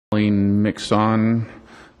Mixon, Nick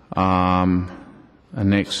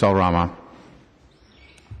Salrama.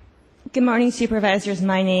 Good morning, Supervisors.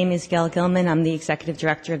 My name is Gail Gilman. I'm the Executive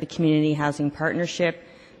Director of the Community Housing Partnership.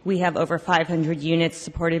 We have over 500 units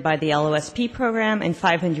supported by the LOSP program and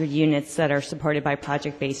 500 units that are supported by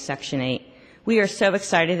Project-Based Section 8. We are so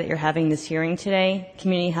excited that you're having this hearing today.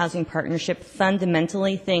 Community Housing Partnership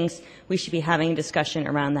fundamentally thinks we should be having a discussion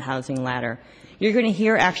around the housing ladder. You're going to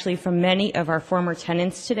hear actually from many of our former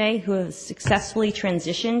tenants today who have successfully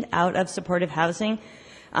transitioned out of supportive housing.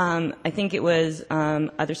 I think it was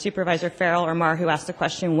either Supervisor Farrell or Marr who asked the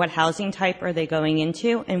question, what housing type are they going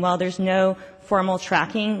into? And while there's no formal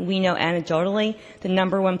tracking, we know anecdotally the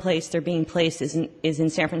number one place they're being placed is in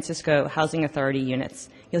San Francisco Housing Authority units.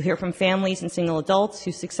 You'll hear from families and single adults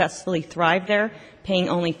who successfully thrive there, paying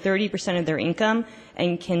only 30% of their income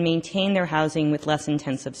and can maintain their housing with less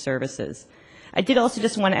intensive services. I did also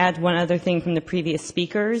just want to add one other thing from the previous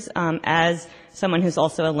speakers. As someone who's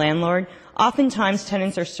also a landlord, oftentimes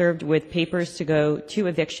tenants are served with papers to go to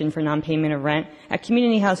eviction for non-payment of rent. At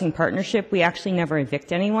Community Housing Partnership, we actually never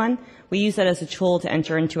evict anyone. We use that as a tool to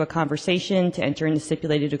enter into a conversation, to enter into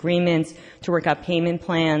stipulated agreements, to work out payment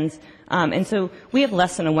plans. And so we have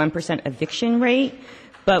less than a 1% eviction rate.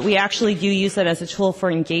 But we actually do use that as a tool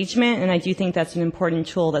for engagement, and I do think that's an important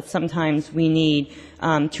tool that sometimes we need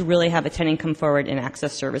to really have a tenant come forward and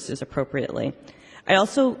access services appropriately. I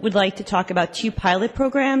also would like to talk about two pilot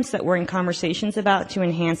programs that we're in conversations about to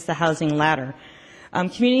enhance the housing ladder.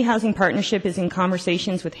 Community Housing Partnership is in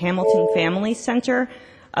conversations with Hamilton Family Center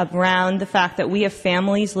around the fact that we have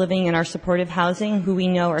families living in our supportive housing who we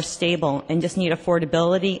know are stable and just need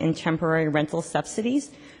affordability and temporary rental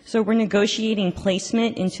subsidies. So we're negotiating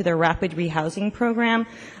placement into the rapid rehousing program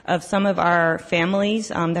of some of our families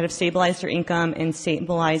that have stabilized their income and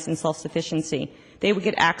stabilized in self-sufficiency. They would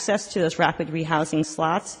get access to those rapid rehousing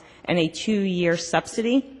slots and a 2-year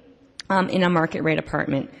subsidy in a market rate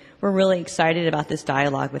apartment. We're really excited about this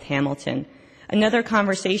dialogue with Hamilton. Another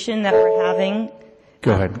conversation that we're having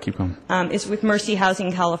Go ahead, keep going. Is with Mercy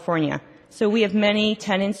Housing California. So we have many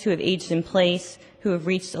tenants who have aged in place, who have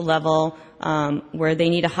reached a level where they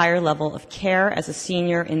need a higher level of care as a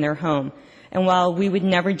senior in their home. And while we would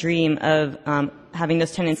never dream of having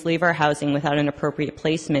those tenants leave our housing without an appropriate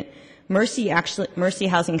placement, Mercy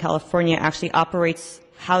Housing California actually operates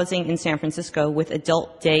housing in San Francisco with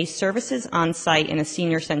adult day services on site and a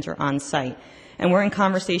senior center on site. And we're in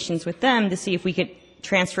conversations with them to see if we could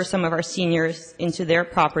transfer some of our seniors into their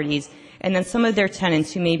properties, and then some of their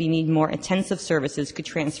tenants who maybe need more intensive services could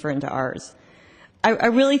transfer into ours. I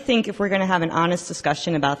really think if we're going to have an honest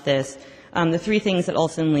discussion about this, the three things that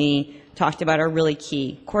Olson Lee talked about are really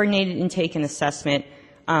key. Coordinated intake and assessment,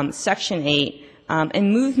 Section 8,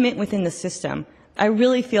 and movement within the system. I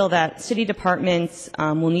really feel that city departments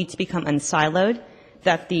will need to become unsiloed,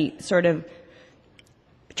 that the sort of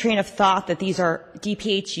train of thought that these are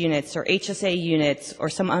DPH units or HSA units or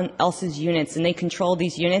someone else's units and they control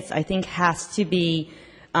these units, I think has to be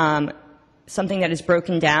something that is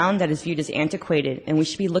broken down, that is viewed as antiquated. And we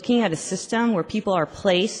should be looking at a system where people are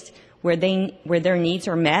placed, where their needs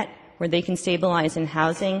are met, where they can stabilize in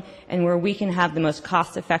housing, and where we can have the most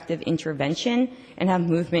cost-effective intervention and have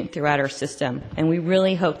movement throughout our system. And we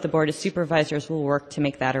really hope the Board of Supervisors will work to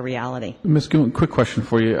make that a reality. Ms. Gilman, quick question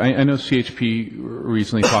for you. I know CHP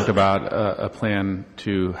recently talked about a plan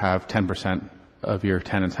to have 10% of your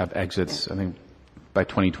tenants have exits. I think by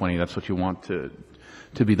 2020, that's what you want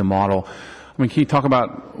to be the model. I mean, can you talk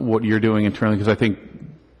about what you're doing internally? Because I think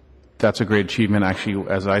that's a great achievement. Actually,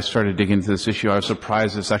 as I started digging into this issue, I was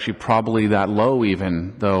surprised it's actually probably that low,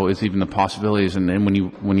 even though it's even the possibilities. And then when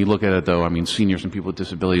you look at it, though, I mean, seniors and people with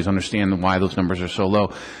disabilities understand why those numbers are so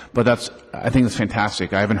low. But I think that's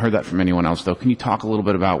fantastic. I haven't heard that from anyone else, though. Can you talk a little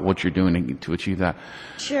bit about what you're doing to achieve that?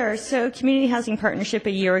 Sure. So Community Housing Partnership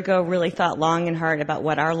a year ago really thought long and hard about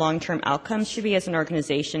what our long-term outcomes should be as an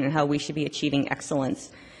organization and how we should be achieving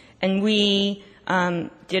excellence. And we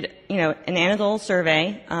did, an anecdotal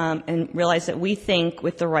survey and realized that we think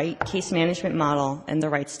with the right case management model and the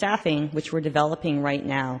right staffing, which we're developing right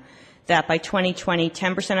now, that by 2020,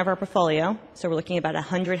 10% of our portfolio, so we're looking at about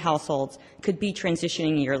 100 households, could be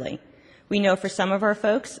transitioning yearly. We know for some of our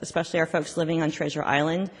folks, especially our folks living on Treasure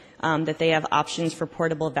Island, that they have options for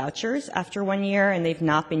portable vouchers after 1 year, and they've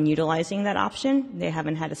not been utilizing that option. They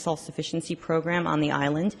haven't had a self-sufficiency program on the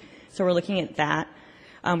island. So we're looking at that.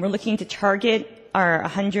 We're looking to target our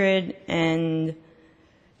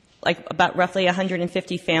about roughly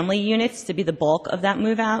 150 family units to be the bulk of that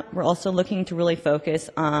move out. We're also looking to really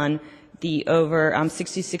focus on the over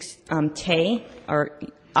 66 TAY, or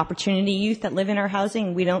opportunity youth that live in our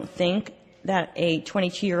housing. We don't think that a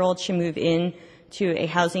 22-year-old should move in to a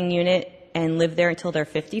housing unit and live there until they're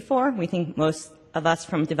 54. We think most of us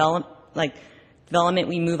from development,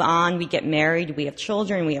 we move on, we get married, we have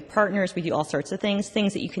children, we have partners, we do all sorts of things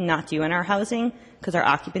that you cannot do in our housing because our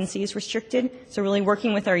occupancy is restricted. So really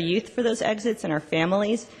working with our youth for those exits and our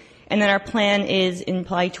families. And then our plan is in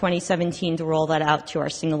probably 2017 to roll that out to our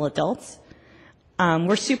single adults.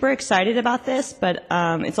 We're super excited about this, but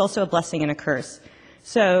it's also a blessing and a curse.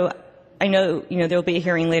 So I know, there will be a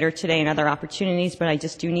hearing later today and other opportunities, but I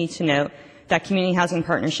just do need to note that Community Housing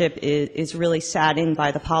Partnership is really saddened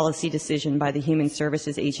by the policy decision by the Human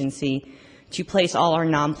Services Agency to place all our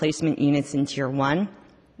non-placement units in Tier 1.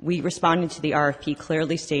 We responded to the RFP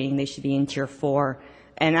clearly stating they should be in Tier 4.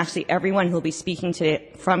 And actually everyone who will be speaking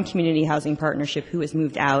today from Community Housing Partnership who has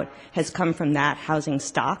moved out has come from that housing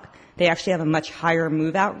stock. They actually have a much higher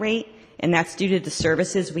move-out rate, and that's due to the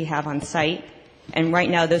services we have on site. And right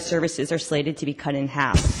now those services are slated to be cut in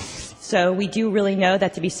half. So we do really know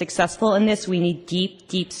that to be successful in this, we need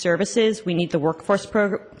deep services. We need the workforce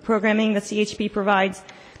programming that CHP provides.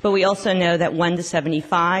 But we also know that 1 to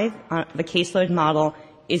 75, the caseload model,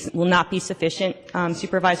 will not be sufficient,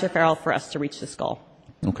 Supervisor Farrell, for us to reach this goal.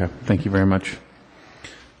 Okay. Thank you very much.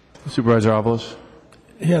 Supervisor Avalos?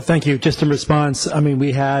 Yeah, thank you. Just in response,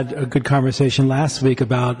 we had a good conversation last week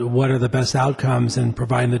about what are the best outcomes, and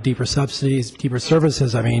providing the deeper subsidies, deeper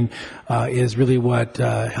services, is really what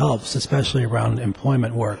helps, especially around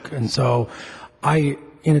employment work. And so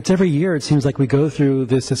and it's every year, it seems like we go through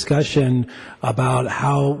this discussion about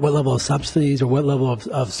what level of subsidies or what level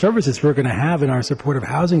of services we're going to have in our supportive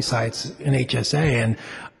housing sites in HSA.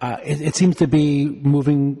 And it seems to be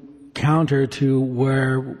moving counter to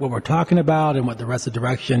what we're talking about and what the rest of the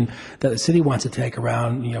direction that the city wants to take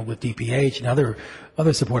around, with DPH and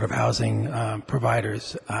other supportive housing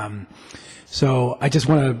providers. So I just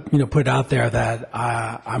want to, put it out there that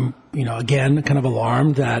I'm, again, kind of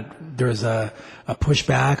alarmed that there's a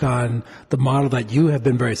pushback on the model that you have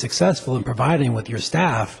been very successful in providing with your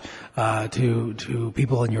staff to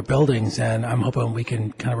people in your buildings, and I'm hoping we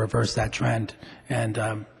can kind of reverse that trend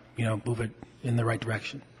and, move it in the right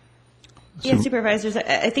direction. Yeah, Supervisors,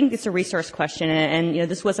 I think it's a resource question, and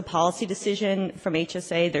this was a policy decision from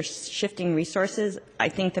HSA. They're shifting resources. I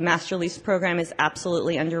think the master lease program is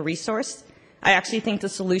absolutely under-resourced. I actually think the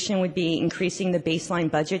solution would be increasing the baseline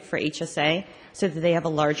budget for HSA so that they have a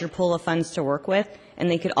larger pool of funds to work with, and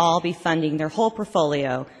they could all be funding their whole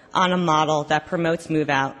portfolio on a model that promotes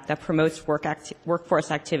move-out, that promotes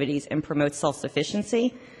workforce activities, and promotes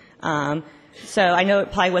self-sufficiency. So I know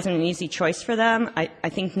it probably wasn't an easy choice for them. I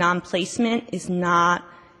think non-placement is not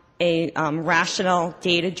a rational,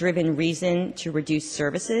 data-driven reason to reduce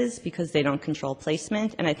services because they don't control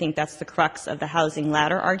placement. And I think that's the crux of the housing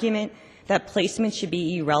ladder argument, that placement should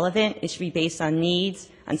be irrelevant. It should be based on needs,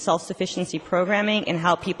 on self-sufficiency programming, and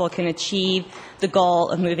how people can achieve the goal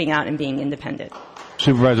of moving out and being independent.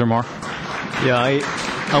 Supervisor Moore? Yeah,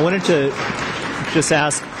 I wanted to just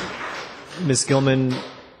ask Ms. Gilman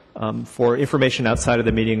for information outside of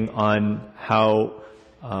the meeting on how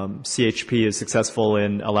CHP is successful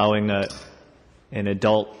in allowing an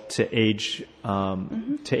adult to age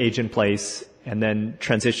in place and then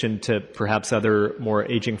transition to perhaps other more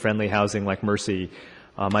aging-friendly housing like Mercy.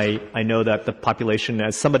 I know that the population,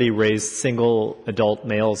 as somebody raised single adult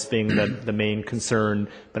males being the main concern,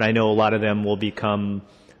 but I know a lot of them will become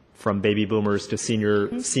from baby boomers to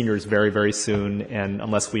seniors very, very soon, and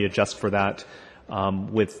unless we adjust for that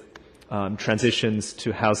with transitions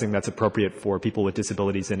to housing that's appropriate for people with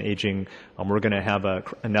disabilities and aging, we're going to have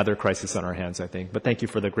another crisis on our hands, I think. But thank you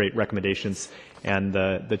for the great recommendations and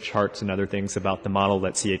the charts and other things about the model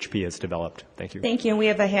that CHP has developed. Thank you. Thank you. And we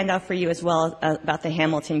have a handout for you as well about the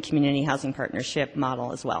Hamilton Community Housing Partnership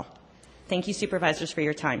model as well. Thank you, Supervisors, for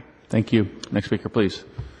your time. Thank you. Next speaker, please.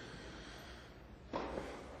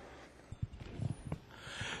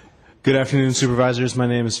 Good afternoon, Supervisors. My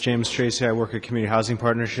name is James Tracy. I work at Community Housing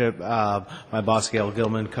Partnership. My boss, Gail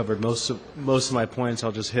Gilman, covered most of my points.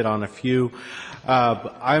 I'll just hit on a few.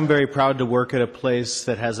 I'm very proud to work at a place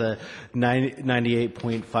that has a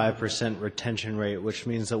 98.5% retention rate, which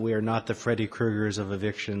means that we are not the Freddy Kruegers of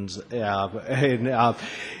evictions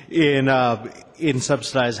in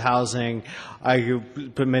subsidized housing.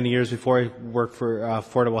 But many years before, I worked for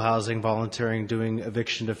affordable housing, volunteering, doing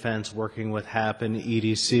eviction defense, working with HAP and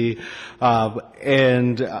EDC,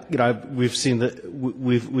 we've seen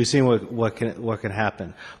what can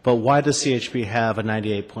happen. But why does CHP have a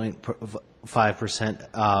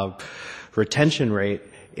 98.5% retention rate?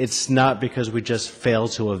 it's not because we just fail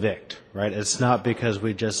to evict, right? It's not because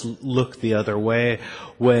we just look the other way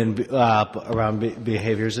when around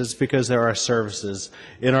behaviors. It's because there are services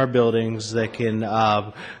in our buildings that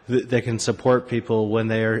can support people when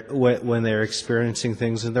they're experiencing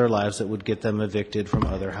things in their lives that would get them evicted from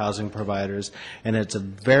other housing providers. And it's a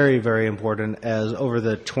very, very important. As over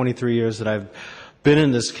the 23 years that I've been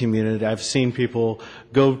in this community, I've seen people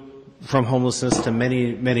go from homelessness to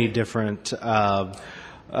many different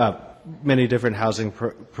housing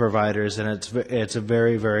providers, and it's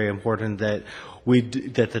very, very important that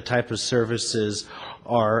that the type of services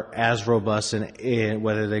are as robust in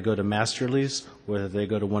whether they go to master lease, whether they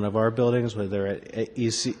go to one of our buildings, whether they're at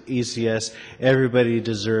ECS. Everybody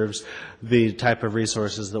deserves the type of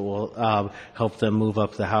resources that will help them move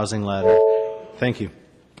up the housing ladder. Thank you.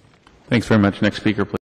 Thanks very much. Next speaker, please.